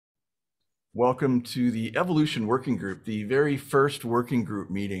Welcome to the Evolution Working Group, the very first working group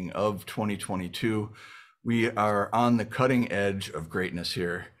meeting of 2022. We are on the cutting edge of greatness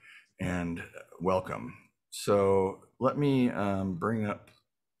here, and welcome. So let me bring up,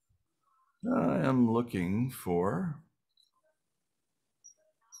 I am looking for,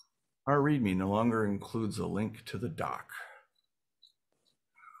 our README no longer includes a link to the doc.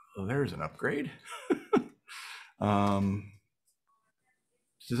 Oh, there's an upgrade.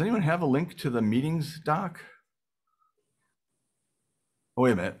 Does anyone have a link to the meetings doc? Oh,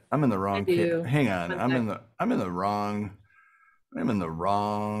 wait a minute. I'm in the wrong. Hang on. I'm in the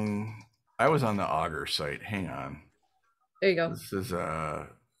wrong. I was on the Augur site. Hang on. There you go. This is okay.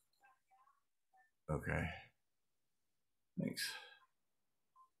 Thanks.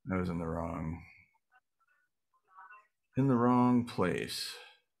 I was in the wrong place.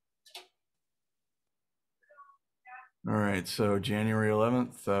 All right, so January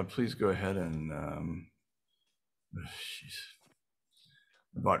 11th, please go ahead and I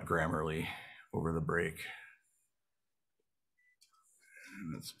bought Grammarly over the break.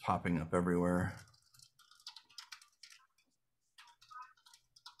 And it's popping up everywhere.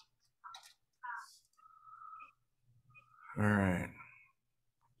 All right.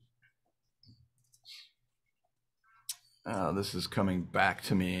 This is coming back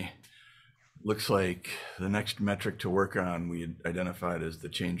to me. Looks like the next metric to work on we had identified as the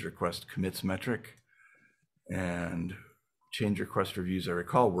change request commits metric, and change request reviews I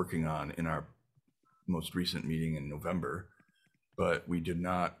recall working on in our most recent meeting in November, but we did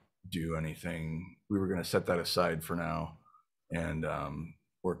not do anything. We were going to set that aside for now and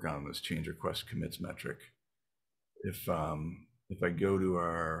work on this change request commits metric. If I go to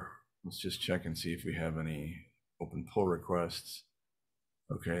our, let's just check and see if we have any open pull requests.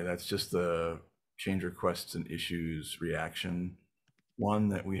 Okay, that's just the change requests and issues reaction one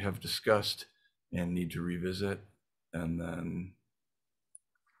that we have discussed and need to revisit. And then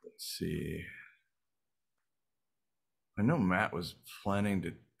let's see. I know Matt was planning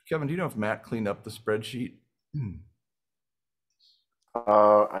to, Kevin, do you know if Matt cleaned up the spreadsheet?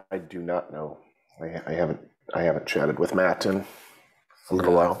 I do not know. I haven't chatted with Matt in a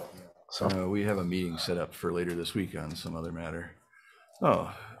little while. So we have a meeting set up for later this week on some other matter.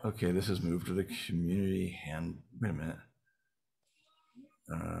 Oh, okay. This has moved to the community hand. Wait a minute.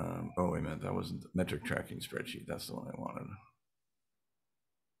 Oh, wait a minute. That wasn't the metric tracking spreadsheet. That's the one I wanted.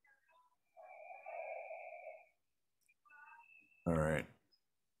 All right.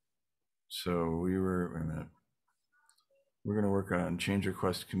 So wait a minute. We're going to work on change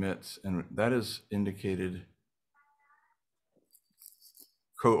request commits, and that is indicated.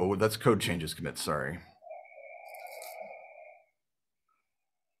 Oh, that's code changes commits. Sorry.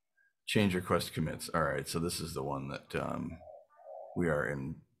 Change request commits. All right. So this is the one that we are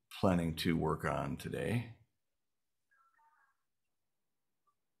planning to work on today.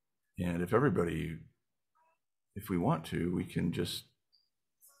 And if we want to, we can just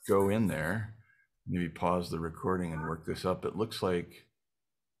go in there, maybe pause the recording and work this up. It looks like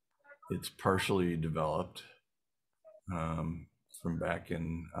it's partially developed from back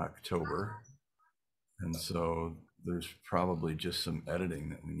in October. And so there's probably just some editing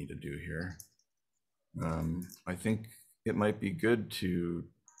that we need to do here. I think it might be good to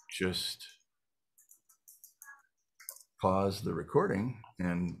just pause the recording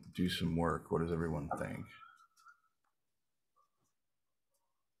and do some work. What does everyone think?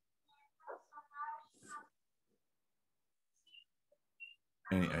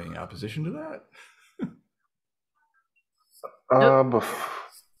 Any opposition to that? Nope.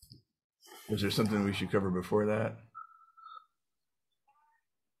 Is there something we should cover before that?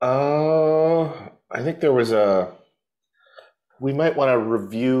 I think there was we might want to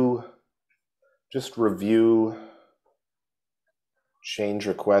review change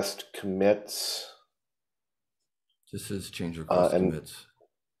request commits. This is change request commits.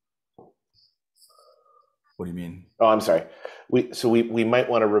 What do you mean? Oh, I'm sorry. We might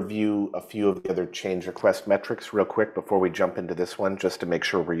want to review a few of the other change request metrics real quick before we jump into this one, just to make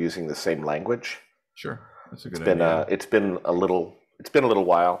sure we're using the same language. Sure, that's a good idea. It's been a little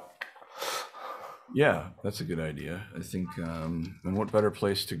while. Yeah, that's a good idea. I think, and what better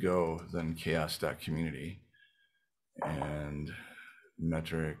place to go than chaos.community and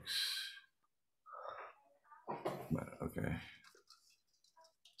metrics. Okay.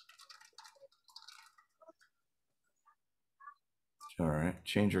 All right,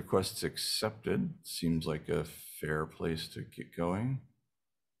 change requests accepted. Seems like a fair place to get going.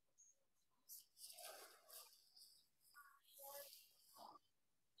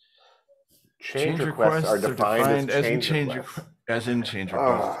 Change requests are defined as change requests. As in change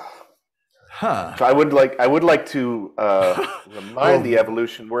requests. Huh. So I would like to remind the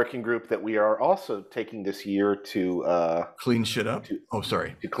evolution working group that we are also taking this year to clean shit up. To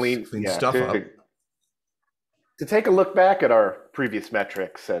clean stuff up. To take a look back at our previous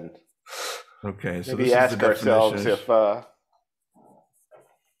metrics and okay, so maybe ask ourselves if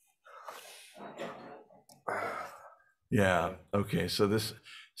yeah. Okay, so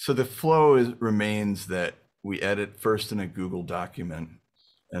the flow remains that we edit first in a Google document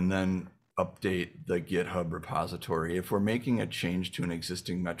and then update the GitHub repository. If we're making a change to an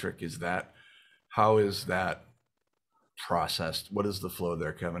existing metric, how is that processed? What is the flow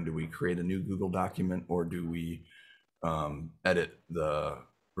there, Kevin? Do we create a new Google document or do we edit the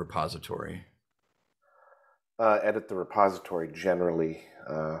repository? Edit the repository generally.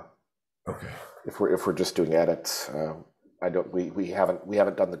 Okay. If we're just doing edits, we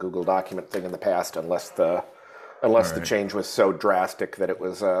haven't done the Google document thing in the past unless the change was so drastic that it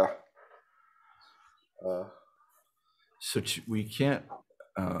was so we can't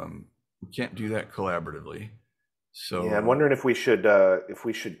do that collaboratively. So yeah, I'm wondering if we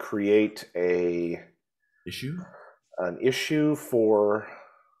should create an issue for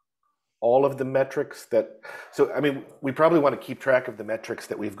all of the metrics that. So I mean, we probably want to keep track of the metrics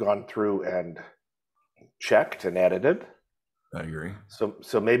that we've gone through and checked and edited. I agree.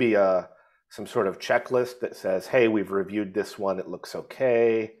 So maybe some sort of checklist that says, hey, we've reviewed this one, it looks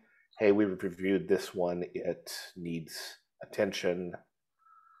okay. Hey, we've reviewed this one, it needs attention. I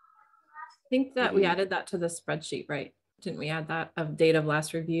think that we added that to the spreadsheet, right? Didn't we add that of date of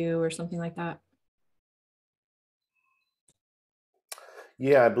last review or something like that?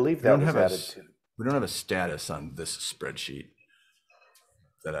 Yeah, I believe that was added to. We don't have a status on this spreadsheet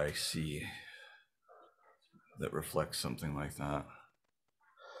that I see that reflects something like that.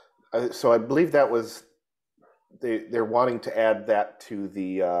 So I believe that was they're wanting to add that to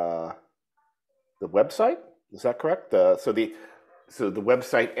the website. Is that correct? So the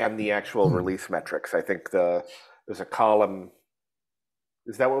website and the actual release metrics. I think there's a column.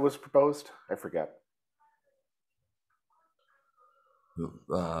 Is that what was proposed? I forget.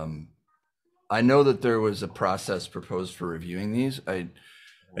 I know that there was a process proposed for reviewing these. I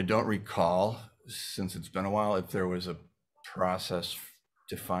don't recall, since it's been a while, if there was a process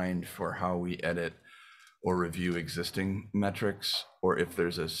defined for how we edit or review existing metrics, or if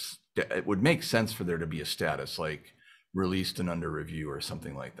there's it would make sense for there to be a status like released and under review or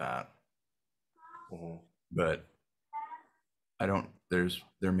something like that. Mm-hmm. But I don't. There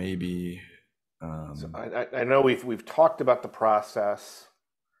may be. So I know we've talked about the process.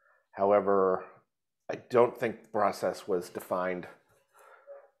 However, I don't think the process was defined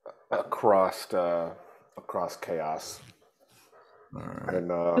across CHAOSS. Right. And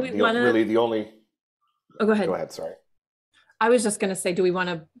really the only. Oh, go ahead. Go ahead. Sorry. I was just going to say, do we want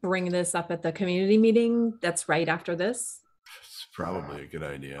to bring this up at the community meeting that's right after this? It's probably a good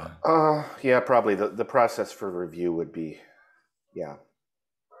idea. Yeah, probably the process for review would be, yeah.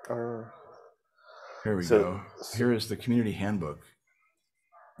 Here we go. Here is the community handbook.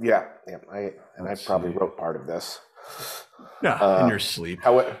 Yeah. I probably wrote part of this. Yeah, in your sleep.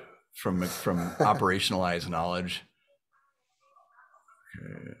 From operationalized knowledge.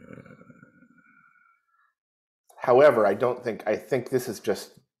 However, I think this is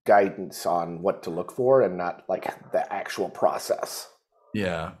just guidance on what to look for and not like the actual process.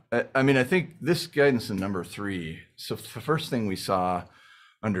 Yeah, I mean, I think this guidance in number 3. So the first thing we saw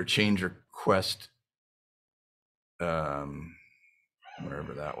under change request,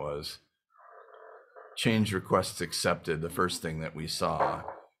 wherever that was, change requests accepted, the first thing that we saw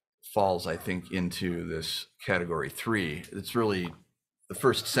falls, I think, into this category 3. It's really, the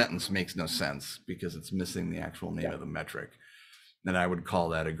first sentence makes no sense because it's missing the actual name of the metric. And I would call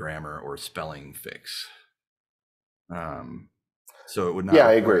that a grammar or spelling fix. So it would not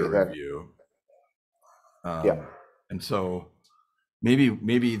require a review. And so maybe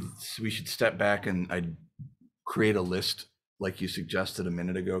we should step back and I'd create a list like you suggested a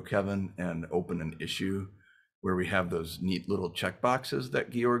minute ago, Kevin, and open an issue where we have those neat little checkboxes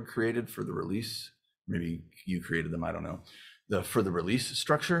that Georg created for the release. Maybe you created them, I don't know. For the release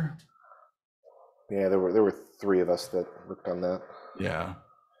structure. Yeah, there were 3 of us that worked on that. Yeah.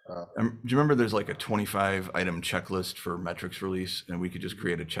 Do you remember there's like a 25 item checklist for metrics release, and we could just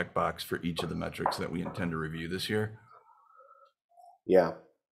create a checkbox for each of the metrics that we intend to review this year? Yeah.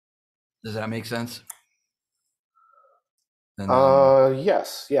 Does that make sense?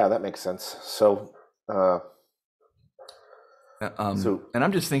 Yes. Yeah, that makes sense. So, and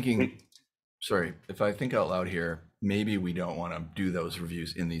I'm just thinking, sorry, if I think out loud here, maybe we don't want to do those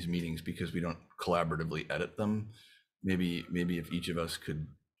reviews in these meetings because we don't collaboratively edit them. Maybe if each of us could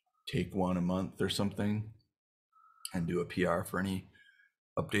take one a month or something and do a PR for any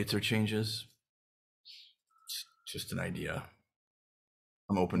updates or changes. It's just an idea.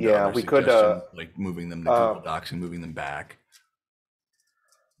 I'm open to Yeah, other we could, suggestions, like moving them to Google Docs and moving them back.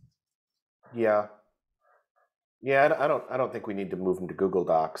 yeah. Yeah, I don't think we need to move them to Google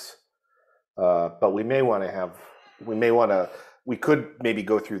Docs. But we may want to we could maybe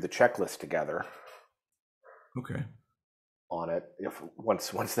go through the checklist together Okay. on it. If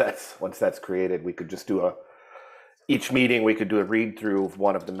once that's created, we could just do each meeting we could do a read through of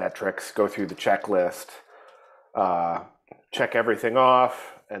one of the metrics, go through the checklist, check everything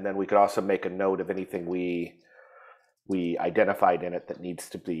off, and then we could also make a note of anything we identified in it that needs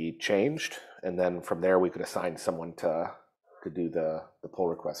to be changed, and then from there we could assign someone to do the pull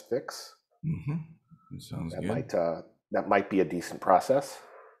request fix. Mm-hmm. That sounds good. That might be a decent process.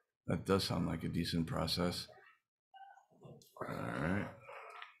 That does sound like a decent process. All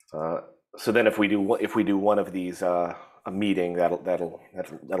right. So then if we do one of these a meeting,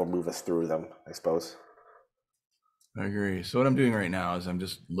 that'll move us through them, I suppose. I agree. So what I'm doing right now is I'm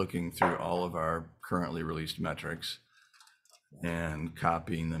just looking through all of our currently released metrics and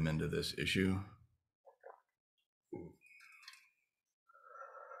copying them into this issue.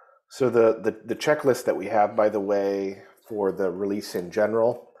 So the checklist that we have, by the way, for the release in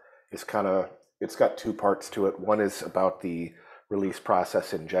general is it's got two parts to it. One is about the release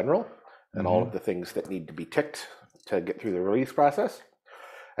process in general and all of the things that need to be ticked to get through the release process.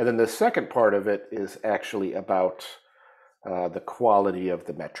 And then the second part of it is actually about the quality of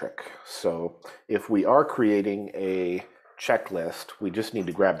the metric. So if we are creating a checklist, we just need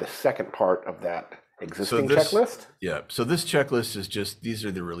to grab the second part of that existing checklist. Yeah. So this checklist is just, these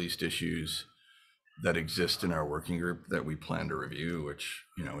are the released issues that exist in our working group that we plan to review, which,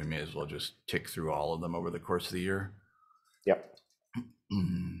 you know, we may as well just tick through all of them over the course of the year. Yep.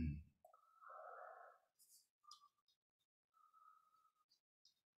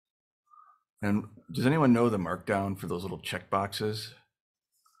 And does anyone know the markdown for those little check boxes?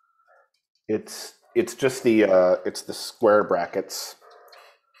 It's just it's the square brackets.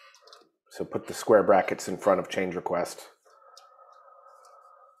 So put the square brackets in front of change request.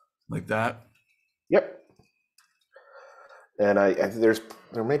 Like that? Yep. And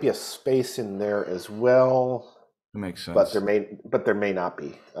there may be a space in there as well. That makes sense. But there may not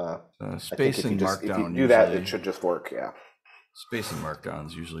be. Space and markdown. If you do that, it should just work. Yeah. Space and markdown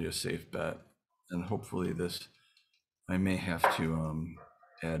is usually a safe bet, and hopefully this, I may have to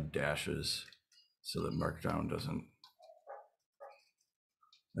add dashes so that markdown doesn't.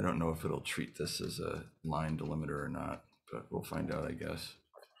 I don't know if it'll treat this as a line delimiter or not, but we'll find out, I guess.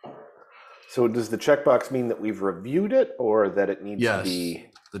 So does the checkbox mean that we've reviewed it, or that it needs to be?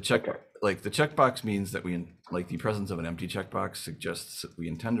 The check, like the checkbox means that like the presence of an empty checkbox suggests that we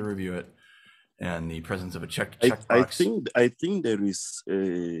intend to review it, and the presence of a checkbox. I think there is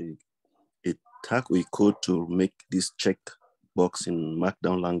a tag we code to make this checkbox in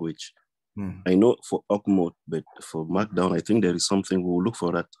Markdown language. I know for org mode, but for Markdown, I think there is something we'll look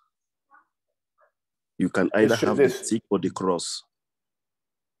for that. You can either have the tick or the cross.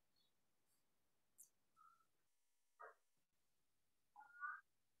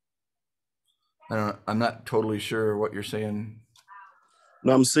 I'm not totally sure what you're saying.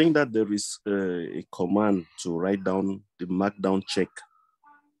 No, I'm saying that there is a command to write down the Markdown check.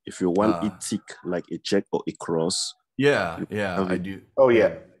 If you want it tick like a check or a cross. Yeah, I do. Oh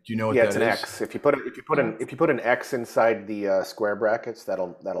yeah. Do you know what that is? Yeah, it's an X. If you put an X inside the square brackets,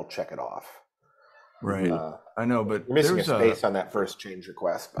 that'll check it off. Right. I know, but you're missing a space on that first change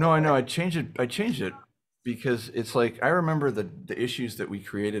request. No, I know. I changed it because it's like I remember the issues that we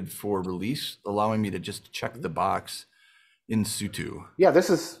created for release, allowing me to just check the box in Sutu. Yeah, this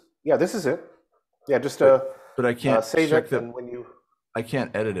is it. Yeah, just but I can't save it, and when you. I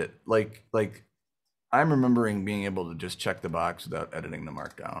can't edit it. Like I'm remembering being able to just check the box without editing the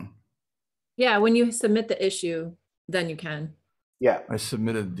markdown. Yeah, when you submit the issue, then you can. Yeah. I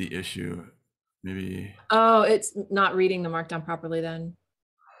submitted the issue. Maybe. Oh, it's not reading the markdown properly then.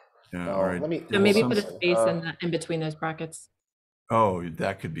 Yeah. All right. Maybe put a space in between those brackets. Oh,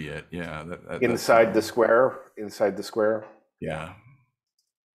 that could be it. Yeah. Inside the square. Inside the square. Yeah.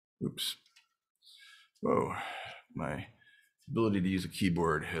 Oops. Whoa. My ability to use a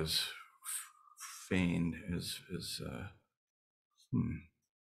keyboard has feigned his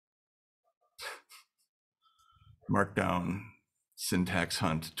Markdown syntax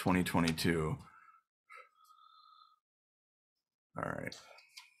hunt 2022. All right.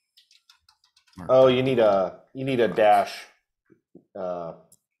 Oh, you need a dash. You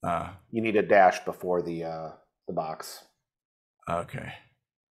need a dash before the box. Okay.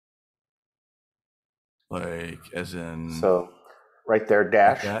 Like as in So right there, like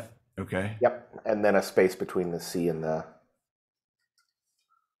dash. that? Okay. Yep, and then a space between the C and the.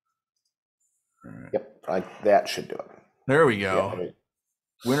 All right. Yep, that should do it. There we go. Yeah, I mean,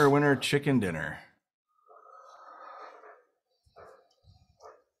 Winner, winner, chicken dinner.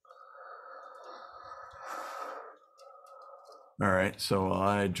 All right, so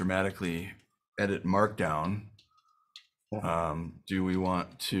I dramatically edit Markdown. Do we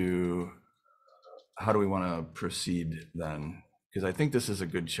want to, how do we want to proceed then? Because I think this is a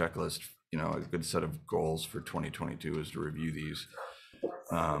good checklist, you know, a good set of goals for 2022 is to review these.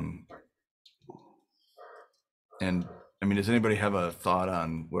 And I mean, does anybody have a thought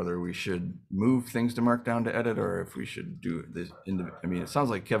on whether we should move things to Markdown to edit, or if we should do this? I mean, it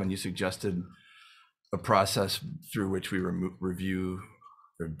sounds like, Kevin, you suggested a process through which we review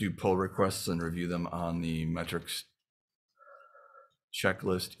or do pull requests and review them on the metrics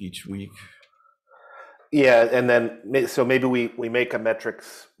checklist each week. Yeah, and then so maybe we make a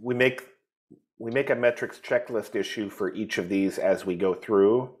metrics we make a metrics checklist issue for each of these as we go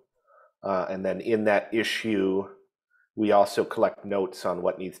through, and then in that issue we also collect notes on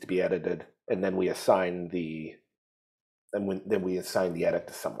what needs to be edited, and then we assign the edit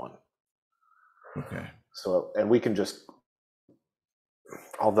to someone. Okay. So, and we can just,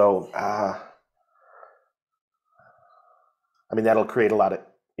 although, I mean, that'll create a lot of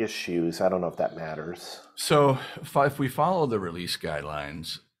issues. I don't know if that matters. So if we follow the release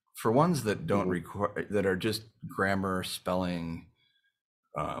guidelines, for ones that don't require, that are just grammar, spelling,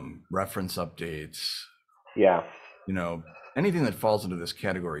 reference updates, yeah, you know, anything that falls into this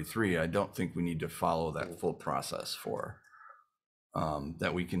category 3, I don't think we need to follow that full process for.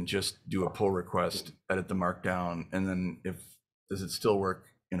 That we can just do a pull request, edit the Markdown, and then does it still work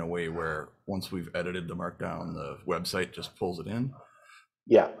in a way where once we've edited the Markdown, the website just pulls it in?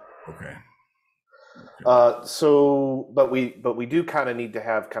 Yeah. Okay. So, but we do kind of need to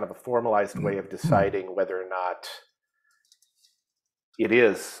have kind of a formalized way of deciding whether or not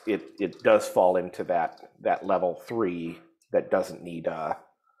it does fall into that level 3 that doesn't need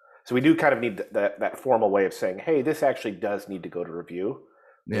so we do kind of need that formal way of saying, hey, this actually does need to go to review.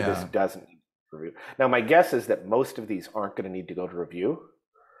 Yeah. This doesn't need to review. Now, my guess is that most of these aren't going to need to go to review,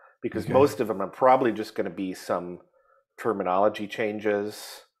 because most of them are probably just going to be some terminology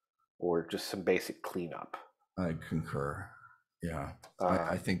changes or just some basic cleanup. I concur. Yeah,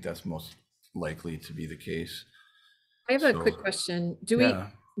 I think that's most likely to be the case. I have a quick question. Do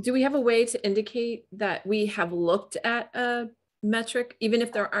we have a way to indicate that we have looked at a metric, even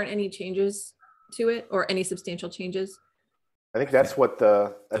if there aren't any changes to it or any substantial changes? I think that's what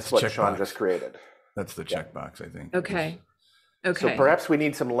Sean just created. That's the checkbox, I think. Okay. Okay. So perhaps we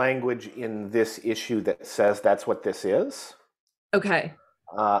need some language in this issue that says that's what this is. Okay.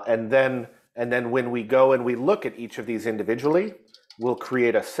 And then when we go and we look at each of these individually, we'll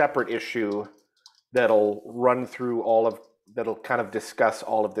create a separate issue that'll run through that'll kind of discuss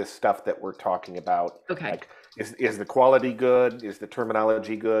all of this stuff that we're talking about. Okay. Like, is the quality good? Is the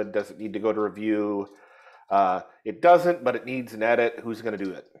terminology good? Does it need to go to review? It doesn't, but it needs an edit. Who's going to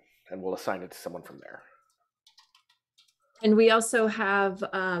do it? And we'll assign it to someone from there. And we also have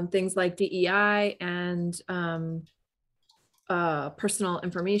things like DEI and personal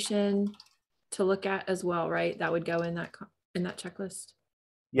information to look at as well, right? That would go in that checklist.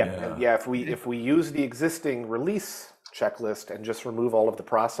 Yeah. If we use the existing release checklist and just remove all of the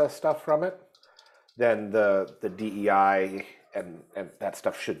process stuff from it, then the DEI and that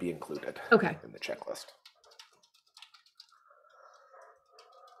stuff should be included. Okay. In the checklist.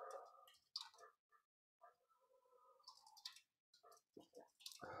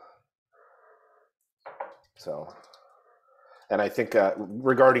 So, and I think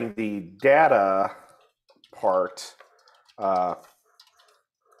regarding the data part, I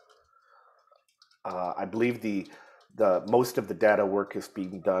believe the most of the data work is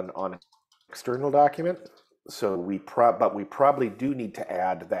being done on an external document. So we probably do need to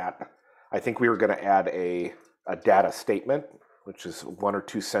add that. I think we were going to add a data statement, which is 1 or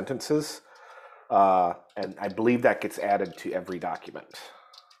 2 sentences, and I believe that gets added to every document.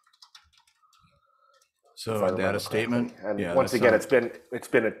 So a data statement, and once again, it's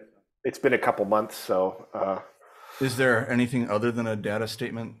been a couple months. So, is there anything other than a data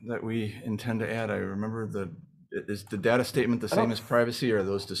statement that we intend to add? I remember is the data statement the same as privacy, or are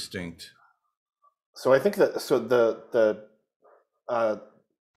those distinct? So I think that I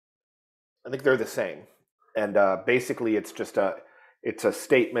think they're the same, and basically it's just a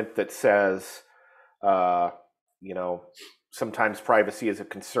statement that says, sometimes privacy is a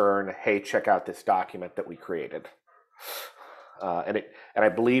concern. Hey, check out this document that we created, and I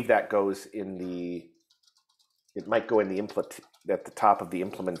believe that goes in the it might go in the at the top of the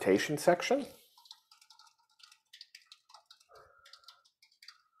implementation section.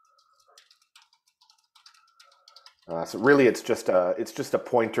 So really, it's just a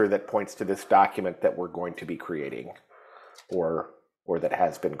pointer that points to this document that we're going to be creating, or that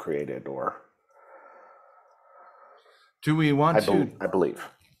has been created, or. Do we want I believe.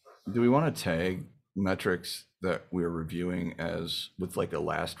 Do we want to tag metrics that we're reviewing as with like a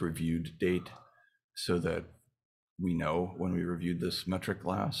last reviewed date, so that we know when we reviewed this metric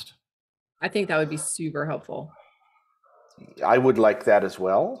last? I think that would be super helpful. I would like that as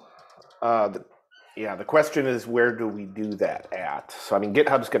well. Yeah, the question is, where do we do that at? So, I mean,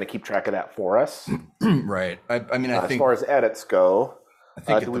 GitHub's going to keep track of that for us. Right. I mean, I think as far as edits go, I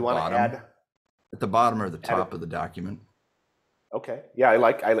think do we want to add at the bottom or the top of the document? Okay. Yeah, I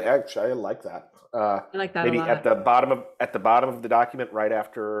like that. I like that maybe a lot. at the bottom of the document, right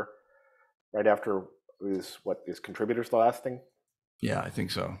after is what is contributors the last thing? Yeah, I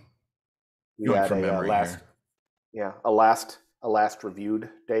think so. We add a last reviewed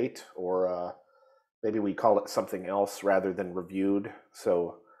date, or maybe we call it something else rather than reviewed,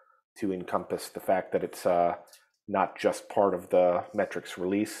 so to encompass the fact that it's not just part of the metrics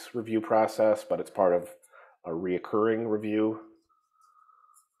release review process, but it's part of a reoccurring review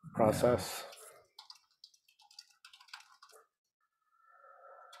process.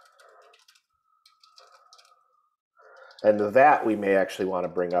 Yeah. And that we may actually want to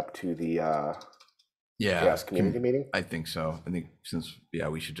bring up to the CHAOSS community meeting. I think so. I think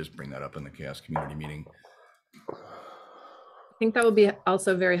we should just bring that up in the CHAOSS community meeting. I think that would be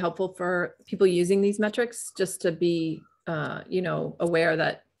also very helpful for people using these metrics, just to be, aware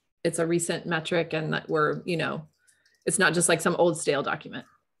that it's a recent metric and that we're, it's not just like some old stale document.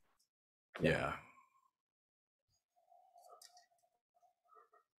 Yeah.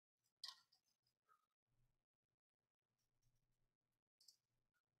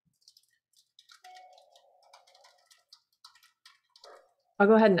 I'll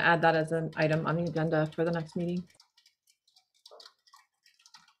go ahead and add that as an item on the agenda for the next meeting.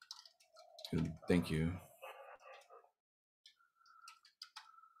 Good. Thank you.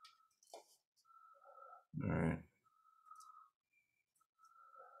 All right.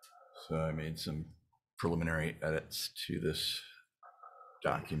 So I made some preliminary edits to this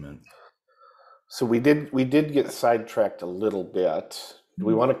document. So we did get sidetracked a little bit. Do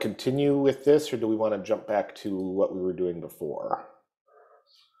we want to continue with this, or do we want to jump back to what we were doing before?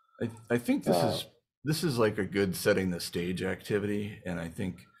 I think this is like a good setting the stage activity, and I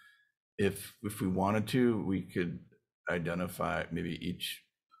think if we wanted to, we could identify, maybe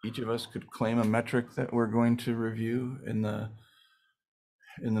each of us could claim a metric that we're going to review in the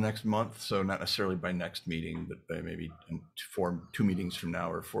next month. So not necessarily by next meeting, but by maybe 2 meetings from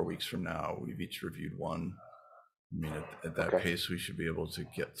now or 4 weeks from now, we've each reviewed one. I mean, at that pace, we should be able to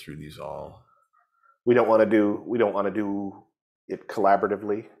get through these all. We don't want to do it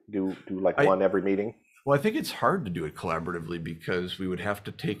collaboratively. Do like one every meeting. Well, I think it's hard to do it collaboratively because we would have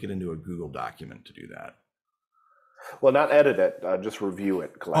to take it into a Google document to do that. Well, not edit it, just review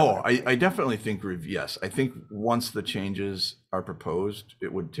it collaboratively. Oh, I definitely think yes. I think once the changes are proposed,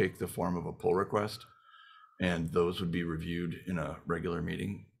 it would take the form of a pull request, and those would be reviewed in a regular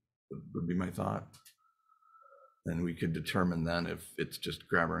meeting, would be my thought. And we could determine then if it's just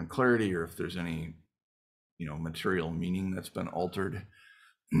grammar and clarity, or if there's any, material meaning that's been altered.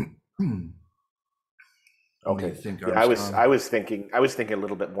 Okay. Yeah, I was thinking a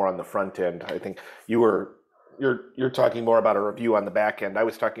little bit more on the front end. I think you're talking more about a review on the back end. I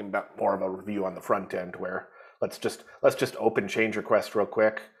was talking about more of a review on the front end, where let's just open change request real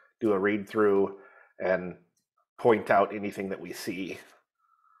quick, do a read through, and point out anything that we see.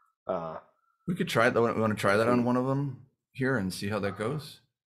 We could try that. We want to try that on one of them here and see how that goes.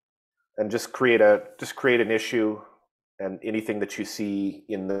 And just create an issue, and anything that you see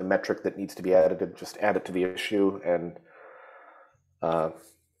in the metric that needs to be added, just add it to the issue, and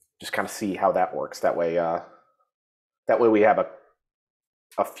just kind of see how that works. That way we have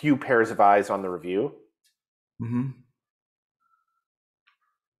a few pairs of eyes on the review. Mm-hmm.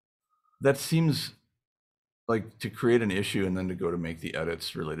 That seems like, to create an issue and then to go to make the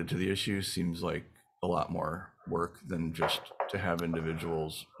edits related to the issue seems like a lot more work than just to have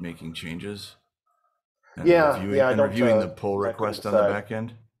individuals making changes. And reviewing the pull request on the back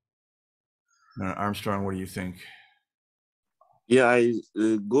end. Armstrong, what do you think? Yeah, I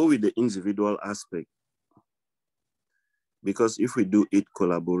go with the individual aspect, because if we do it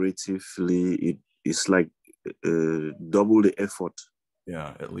collaboratively, it's like double the effort.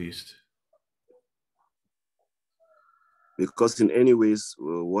 Yeah, at least. Because in any ways,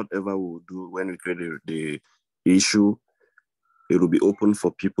 whatever we'll do when we create the issue, it will be open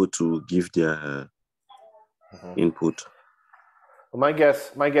for people to give their input. Well, my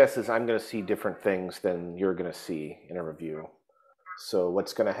guess is I'm going to see different things than you're going to see in a review. So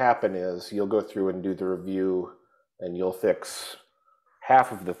what's going to happen is you'll go through and do the review, and you'll fix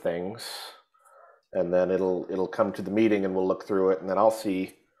half of the things, and then it'll come to the meeting, and we'll look through it, and then I'll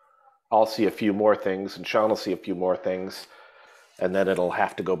see a few more things, and Sean will see a few more things, and then it'll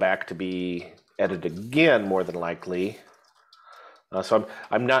have to go back to be edited again, more than likely. So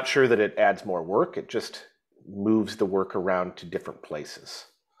I'm not sure that it adds more work. It just moves the work around to different places.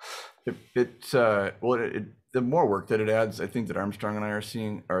 The more work that it adds, I think that Armstrong and I are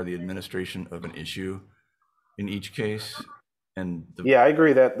seeing, are the administration of an issue in each case. And yeah, I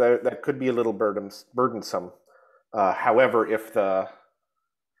agree that could be a little burdensome. However, if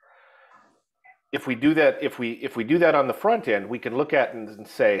we do that on the front end, we can look at it and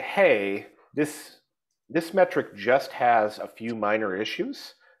say, hey, this metric just has a few minor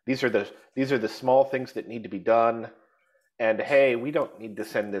issues. These are the small things that need to be done. And hey, we don't need to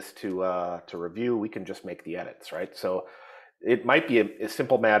send this to review. We can just make the edits, right? So it might be a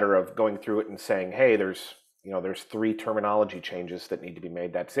simple matter of going through it and saying, hey, there's 3 terminology changes that need to be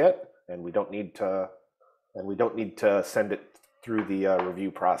made. That's it, and we don't need to send it through the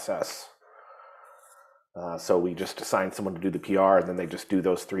review process. So we just assign someone to do the PR, and then they just do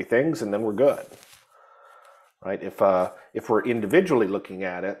those 3 things, and then we're good, right? If we're individually looking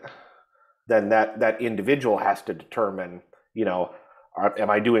at it, then that individual has to determine, am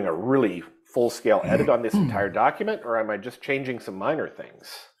I doing a really full-scale edit on this entire document, or am I just changing some minor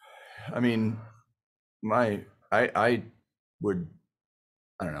things? I mean, I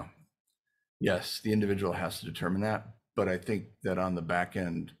don't know. Yes, the individual has to determine that, but I think that on the back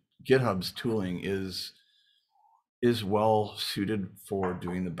end, GitHub's tooling is well suited for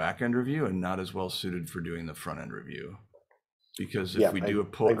doing the back end review and not as well suited for doing the front end review. Because if we do a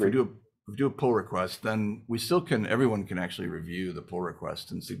pull request, then everyone can actually review the pull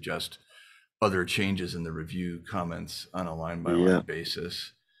request and suggest other changes in the review comments on a line by line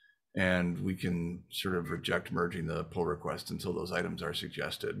basis. And we can sort of reject merging the pull request until those items are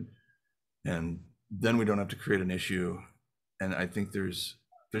suggested. And then we don't have to create an issue. And I think there's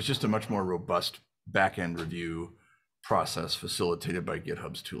just a much more robust back-end review process facilitated by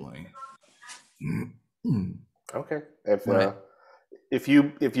GitHub's tooling. Okay. If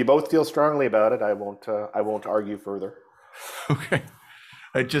you both feel strongly about it, I won't argue further. Okay.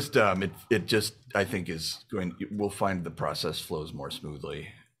 I think we'll find the process flows more smoothly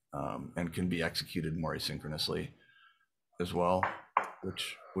and can be executed more asynchronously as well,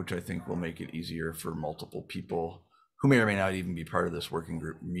 which I think will make it easier for multiple people who may or may not even be part of this working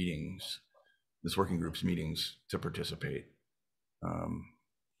group's meetings to participate.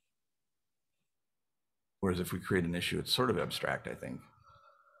 Whereas if we create an issue, it's sort of abstract, I think.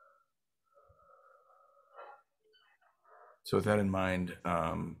 So with that in mind,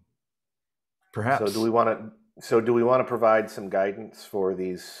 perhaps. So do we want to provide some guidance for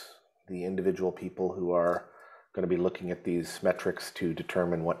the individual people who are going to be looking at these metrics to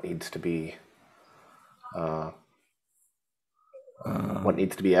determine what needs to be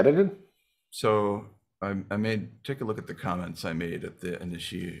edited? So I take a look at the comments I made at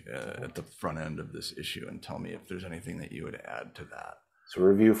the front end of this issue and tell me if there's anything that you would add to that. So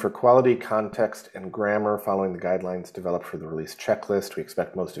review for quality, context, and grammar following the guidelines developed for the release checklist. We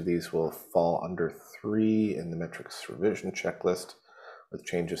expect most of these will fall under 3 in the metrics revision checklist, with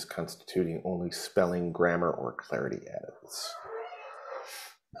changes constituting only spelling, grammar, or clarity edits.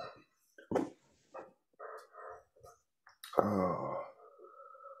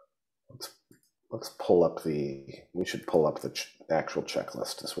 Let's pull up we should pull up the actual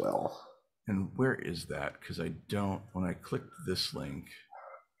checklist as well. And where is that? Because when I clicked this link,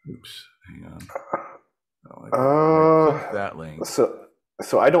 oops, hang on. I clicked that link. So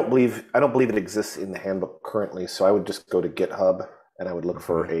I don't believe it exists in the handbook currently. So I would just go to GitHub and I would look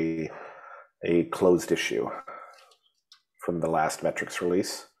for a closed issue from the last metrics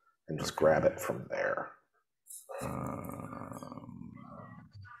release and just grab it from there.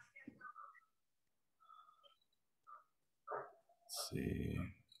 Let's see.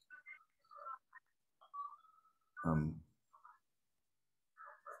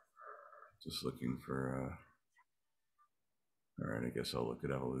 Just looking for all right, I guess I'll look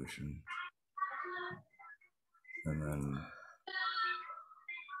at evolution. And then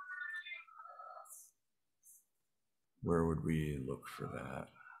where would we look for that?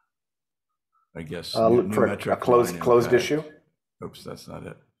 I guess look for a closed issue. Oops, that's not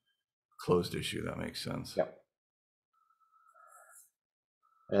it. Closed issue, that makes sense. Yep.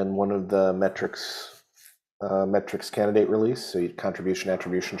 And one of the metrics metrics candidate release. So your contribution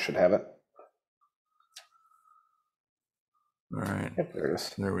attribution should have it. All right. Yep, there it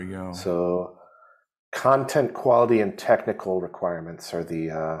is. There we go. So content quality and technical requirements are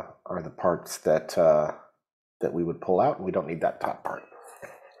the parts that that we would pull out, and we don't need that top part.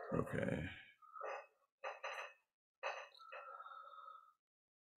 Okay.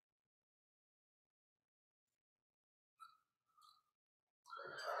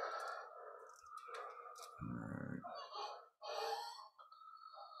 All right.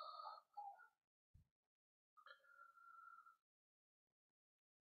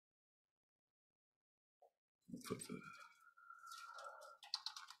 Put the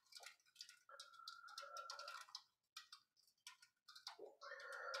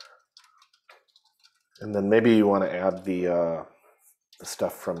And then maybe you want to add the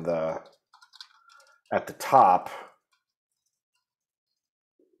stuff from at the top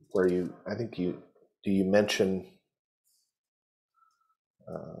where you, I think do you mention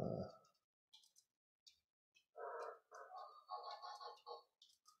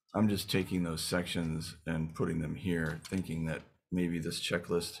I'm just taking those sections and putting them here, thinking that maybe this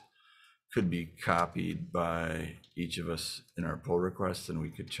checklist could be copied by each of us in our pull requests, and we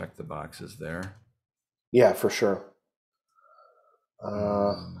could check the boxes there. Yeah, for sure.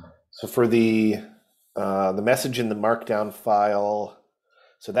 So for the message in the markdown file,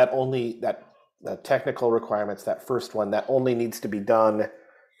 so that technical requirements, that first one, that only needs to be done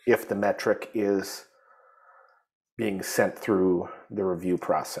if the metric is being sent through the review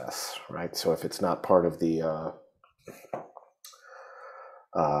process, right? So if it's not part of the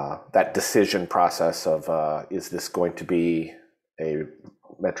that decision process of is this going to be a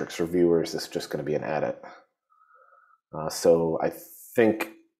metrics review or is this just going to be an edit? So I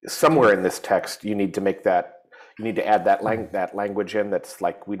think somewhere in this text you need to make that, you need to add that language in that's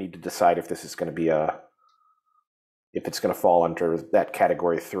like, we need to decide if this is going to be if it's going to fall under that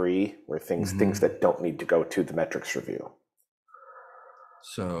category 3, where things that don't need to go to the metrics review.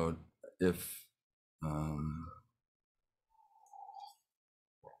 So if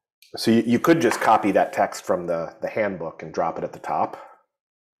so you could just copy that text from the handbook and drop it at the top.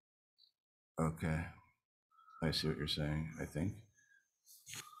 Okay, I see what you're saying. I think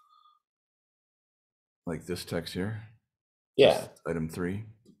like this text here. Yeah. Item 3.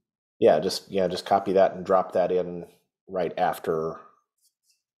 Yeah, just copy that and drop that in right after.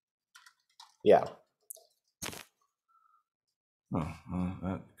 Yeah. Oh, well,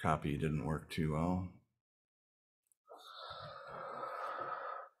 that copy didn't work too well.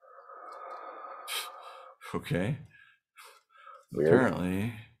 Okay. Weird.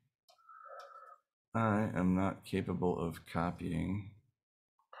 Apparently, I am not capable of copying.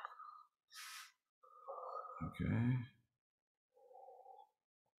 Okay.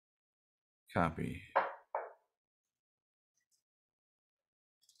 Copy.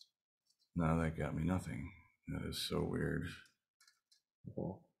 Now that got me nothing. That is so weird.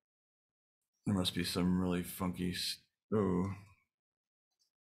 There must be some really funky. Oh,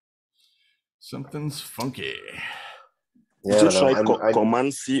 something's funky. Yeah, Just try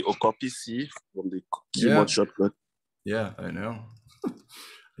Command C or Copy C from the keyboard shortcut. Yeah, I know.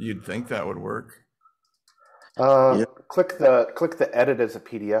 You'd think that would work. Click the edit as a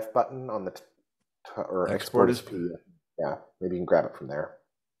PDF button on the or export as PDF. Yeah, maybe you can grab it from there.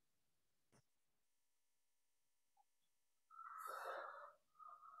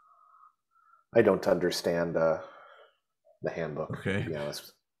 I don't understand the handbook, okay, to be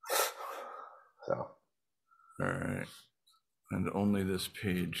honest. So. All right. And only this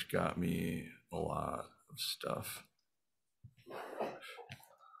page got me a lot of stuff.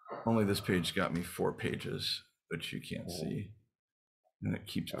 Only this page got me 4 pages, which you can't see. And it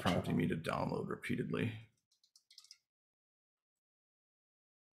keeps prompting me to download repeatedly.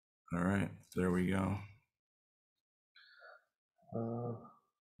 All right, there we go.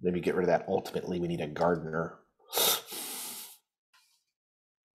 Maybe get rid of that. Ultimately, we need a gardener.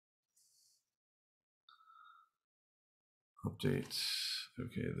 Updates.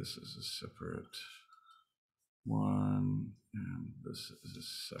 Okay, this is a separate one, and this is a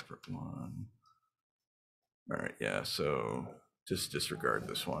separate one. All right, yeah, so just disregard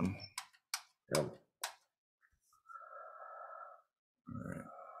this one. Yep. All right.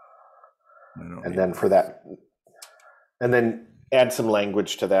 And then for that, and then add some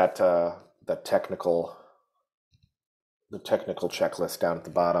language to that the technical checklist down at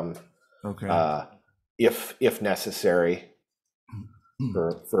the bottom. Okay. If necessary,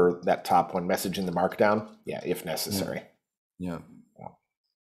 for that top one, message in the markdown. Yeah, if necessary. Yeah.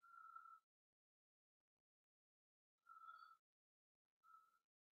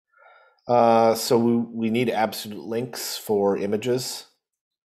 So we need absolute links for images.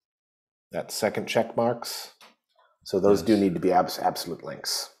 That second check marks. So those do need to be absolute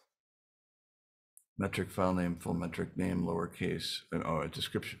links. Metric file name, full metric name, lowercase. Oh, a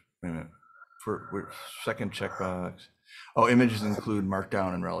description. Wait a minute. For second checkbox. Oh, images include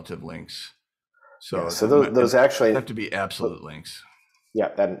markdown and relative links. So, yeah, so those actually have to be absolute links. Yeah,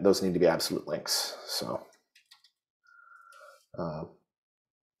 those need to be absolute links. So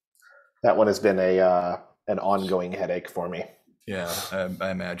that one has been an ongoing headache for me. Yeah, I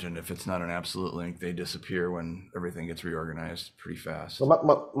imagine if it's not an absolute link, they disappear when everything gets reorganized pretty fast.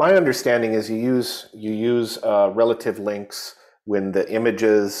 Well, my understanding is you use relative links when the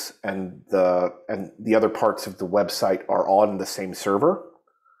images and the other parts of the website are on the same server,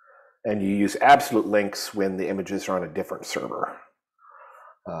 and you use absolute links when the images are on a different server.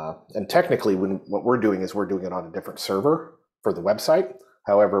 And technically, what we're doing is we're doing it on a different server for the website.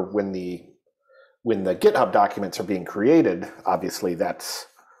 However, when the GitHub documents are being created, obviously that's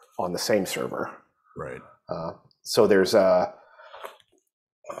on the same server. Right. So there's a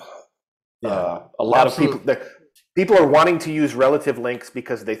lot of people are wanting to use relative links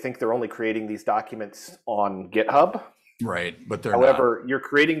because they think they're only creating these documents on GitHub. Right, but they're However, you're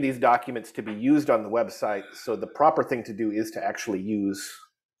creating these documents to be used on the website, so the proper thing to do is to actually use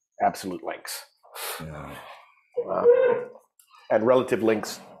absolute links. Yeah. And relative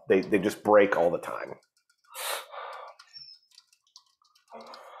links, they just break all the time.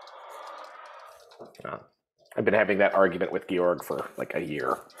 I've been having that argument with Georg for like a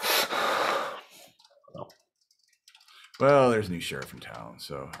year. Well, there's a new sheriff in town,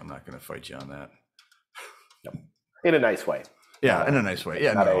 so I'm not going to fight you on that. Yep. In a nice way. Yeah, in a nice way.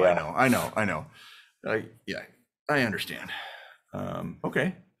 Yeah, no, I know. Yeah, I understand.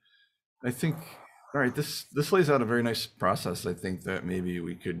 Okay. I think, all right, this lays out a very nice process. I think that maybe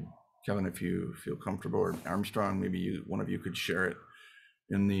we could, Kevin, if you feel comfortable, or Armstrong, maybe one of you could share it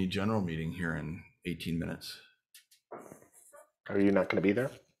in the general meeting here in 18 minutes. Are you not going to be there?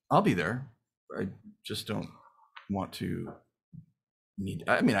 I'll be there. I just don't want to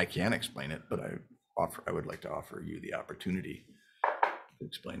I can explain it, but I would like to offer you the opportunity to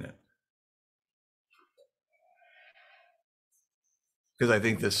explain it. Because I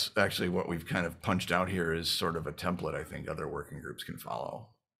think this actually, what we've kind of punched out here is sort of a template I think other working groups can follow,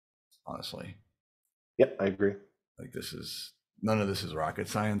 honestly. Yep, I agree. Like none of this is rocket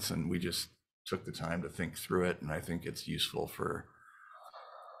science, and we just took the time to think through it. And I think it's useful for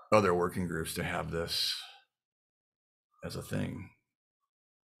other working groups to have this as a thing.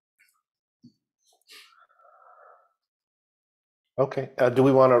 Okay. Do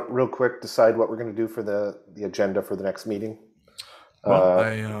we want to real quick decide what we're going to do for the agenda for the next meeting?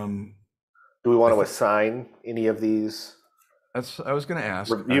 Well, do we want to assign any of these? I was going to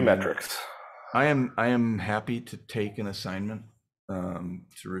ask. Review metrics. I am happy to take an assignment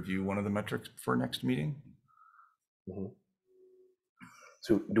to review one of the metrics for next meeting. Mm-hmm.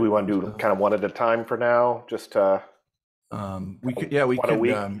 So do we want to do kind of one at a time for now? Just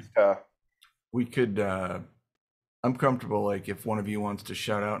we could. I'm comfortable, like if one of you wants to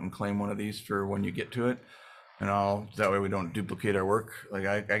shout out and claim one of these for when you get to it, and that way we don't duplicate our work. Like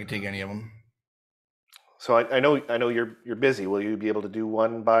I can take any of them. So I know you're busy. Will you be able to do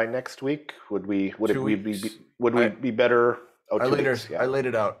one by next week? Would we be better? Oh, I laid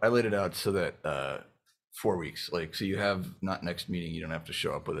it out so that 4 weeks. Like, so you have not next meeting, you don't have to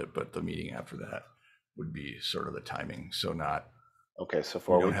show up with it, but the meeting after that would be sort of the timing. So not okay. So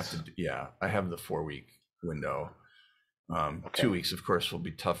 4 weeks. I have the 4 week window. Okay. 2 weeks, of course, will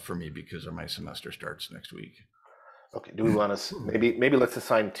be tough for me because my semester starts next week. Okay. Do we want to maybe let's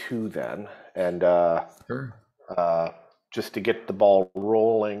assign 2 then, and sure. Just to get the ball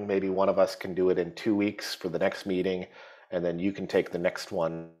rolling, maybe one of us can do it in 2 weeks for the next meeting, and then you can take the next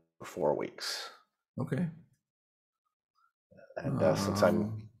one for 4 weeks. Okay. And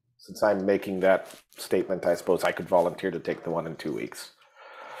since I'm making that statement, I suppose I could volunteer to take the one in 2 weeks.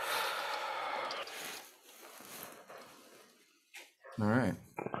 All right.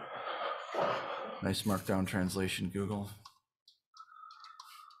 Nice markdown translation, Google.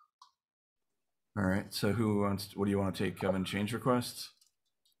 All right. So what do you want to take, Kevin? Change requests?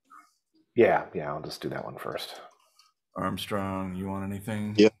 Yeah. I'll just do that one first. Armstrong, you want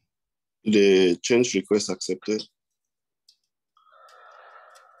anything? Yeah. The change request accepted.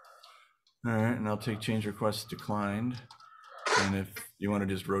 All right. And I'll take change requests declined. And if you want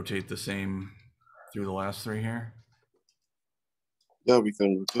to just rotate the same through the last 3 here. Yeah, we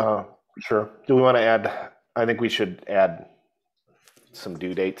can rotate. Sure. Do we want to add? I think we should add some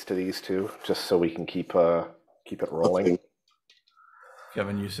due dates to these too, just so we can keep it rolling.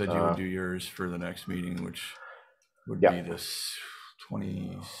 Kevin, you said you would do yours for the next meeting, which would Yeah. be this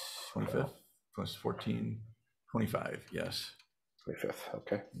 25th, plus 14, 25, yes. 25th,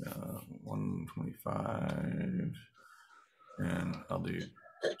 okay. 125, and I'll do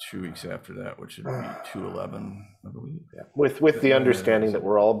 2 weeks after that, which would be 211, I believe. Yeah. With the understanding that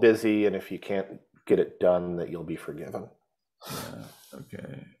we're all busy, and if you can't get it done, that you'll be forgiven. Yeah,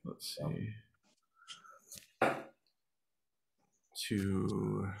 okay, let's see.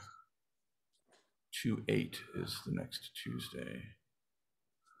 2/8 is the next Tuesday.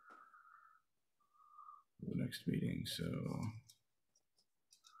 The next meeting, so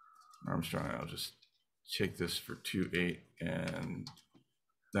Armstrong, I'll just take this for 2/8, and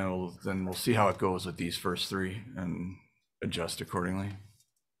then we'll see how it goes with these first three and adjust accordingly.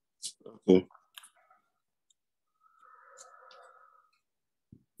 Okay.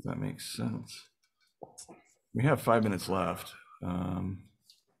 That makes sense. We have 5 minutes left.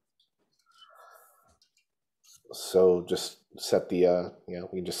 So just set the,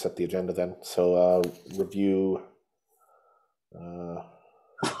 we can just set the agenda then. So review.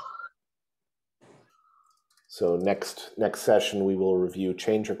 So next session, we will review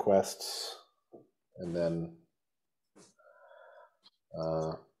change requests, and then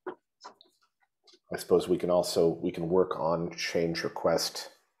I suppose we can work on change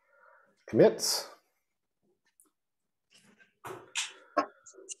request commits.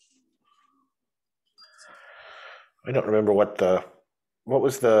 I don't remember what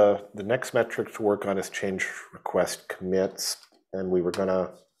was the next metric to work on is change request commits, and we were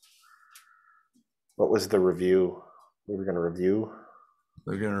gonna. What was the review? We were gonna review.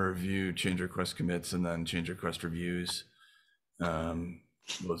 We're gonna review change request commits and then change request reviews.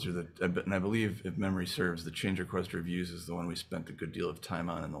 Those are and I believe, if memory serves, the change request reviews is the one we spent a good deal of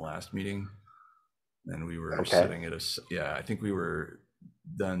time on in the last meeting, and we were setting it as I think we were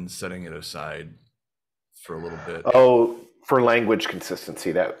then setting it aside for a little bit. Oh, for language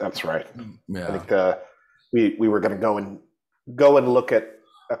consistency. That's right. Yeah. I think we were going to go and look at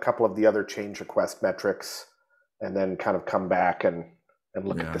a couple of the other change request metrics, and then kind of come back and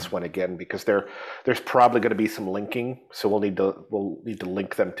look at this one again, because there's probably going to be some linking, so we'll need to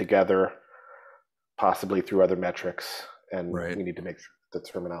link them together, possibly through other metrics, and we need to make sure the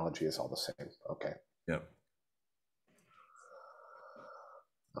terminology is all the same. Okay. Yep.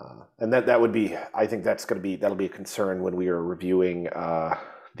 And that would be, I think that'll be a concern when we are reviewing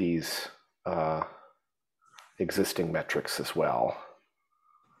these existing metrics as well.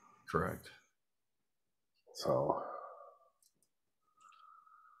 Correct. So,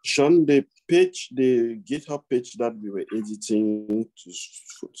 Sean, the GitHub page that we were editing to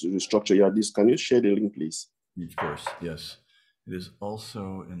restructure your disk, can you share the link, please? Of course, yes. It is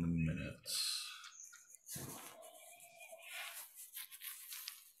also in the minutes.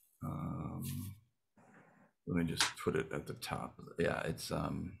 Let me just put it at the top. Yeah, it's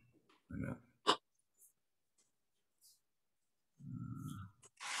I'm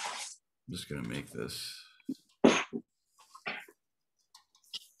just gonna make this.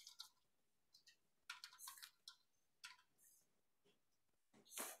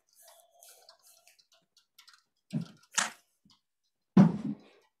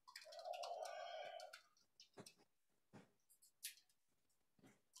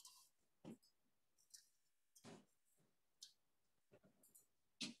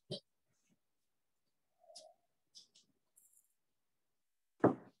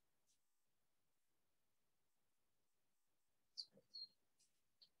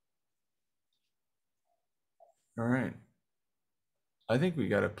 All right. I think we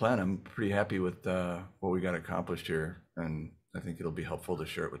got a plan. I'm pretty happy with what we got accomplished here, and I think it'll be helpful to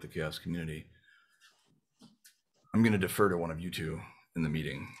share it with the CHAOSS community. I'm going to defer to one of you two in the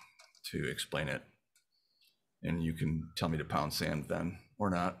meeting to explain it, and you can tell me to pound sand then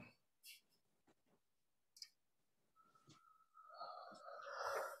or not.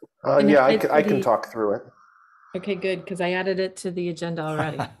 I can talk through it. Okay, good, because I added it to the agenda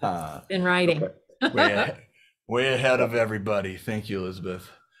already in writing. Okay. Way ahead of everybody. Thank you, Elizabeth.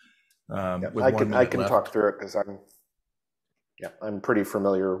 I can talk through it because I'm pretty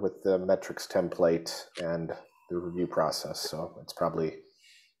familiar with the metrics template and the review process, so it's probably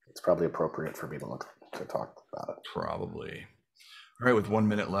appropriate for me to talk about it. Probably. All right, with 1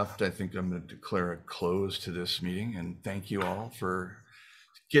 minute left, I think I'm going to declare a close to this meeting, and thank you all for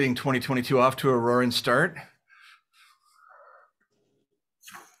getting 2022 off to a roaring start.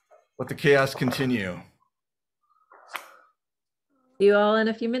 Let the chaos continue. See you all in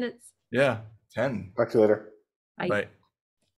a few minutes. Yeah, 10. Talk to you later. Bye. Bye.